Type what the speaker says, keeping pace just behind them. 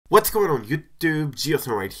What's going on YouTube?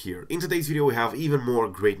 Geosn right here. In today's video we have even more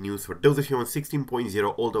great news for those of you on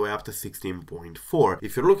 16.0 all the way up to 16.4.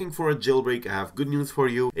 If you're looking for a jailbreak, I have good news for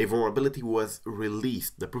you. A vulnerability was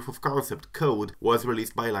released. The proof of concept code was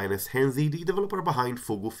released by Linus Henze, the developer behind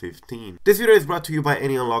Vuln 15. This video is brought to you by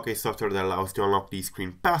AnyUnlock, a software that allows you to unlock the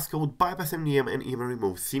screen passcode, bypass MDM and even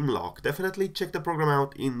remove SIM lock. Definitely check the program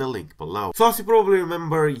out in the link below. So as you probably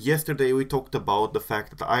remember, yesterday we talked about the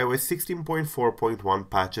fact that iOS 16.4.1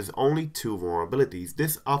 patches only 2 vulnerabilities.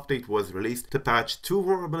 This update was released to patch 2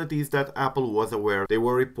 vulnerabilities that Apple was aware they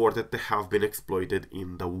were reported to have been exploited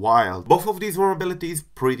in the wild. Both of these vulnerabilities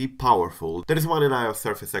pretty powerful. There is one in iOS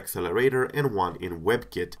Surface Accelerator and one in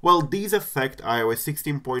WebKit. Well, these affect iOS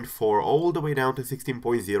 16.4 all the way down to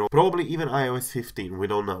 16.0, probably even iOS 15, we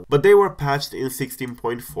don't know. But they were patched in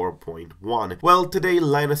 16.4.1. Well, today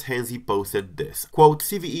Linus Henze posted this, quote,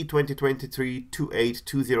 CVE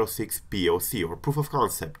 2023-28206 POC, or proof of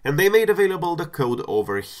concept. And they made available the code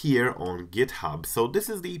over here on GitHub. So this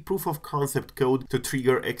is the proof of concept code to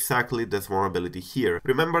trigger exactly this vulnerability here.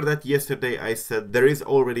 Remember that yesterday I said there is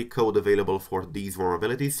already code available for these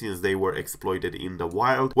vulnerabilities since they were exploited in the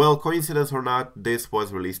wild. Well, coincidence or not, this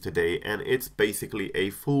was released today and it's basically a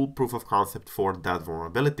full proof of concept for that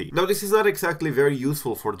vulnerability. Now this is not exactly very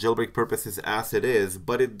useful for jailbreak purposes as it is,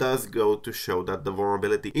 but it does go to show that the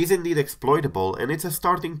vulnerability is indeed exploitable and it's a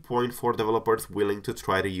starting point for developers willing to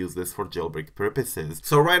try to use this for jailbreak purposes.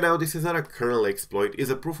 So right now this is not a kernel exploit,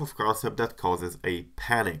 it's a proof of concept that causes a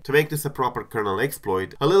panic. To make this a proper kernel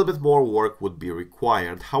exploit, a little bit more work would be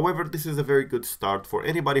required. However, this is a very good start for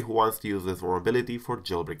anybody who wants to use this vulnerability for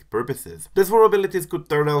jailbreak purposes. These vulnerabilities could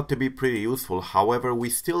turn out to be pretty useful, however we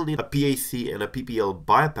still need a PAC and a PPL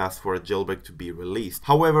bypass for a jailbreak to be released.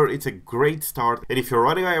 However, it's a great start, and if you're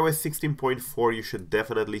running iOS 16.4 you should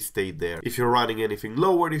definitely stay there. If you're running anything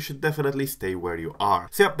lower, you should definitely stay where you are.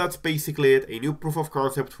 So yep, that's basically it. A new proof of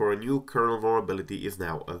concept for a new kernel vulnerability is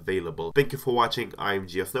now available. Thank you for watching. I'm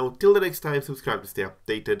Geosn. Till the next time, subscribe to stay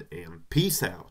updated and peace out.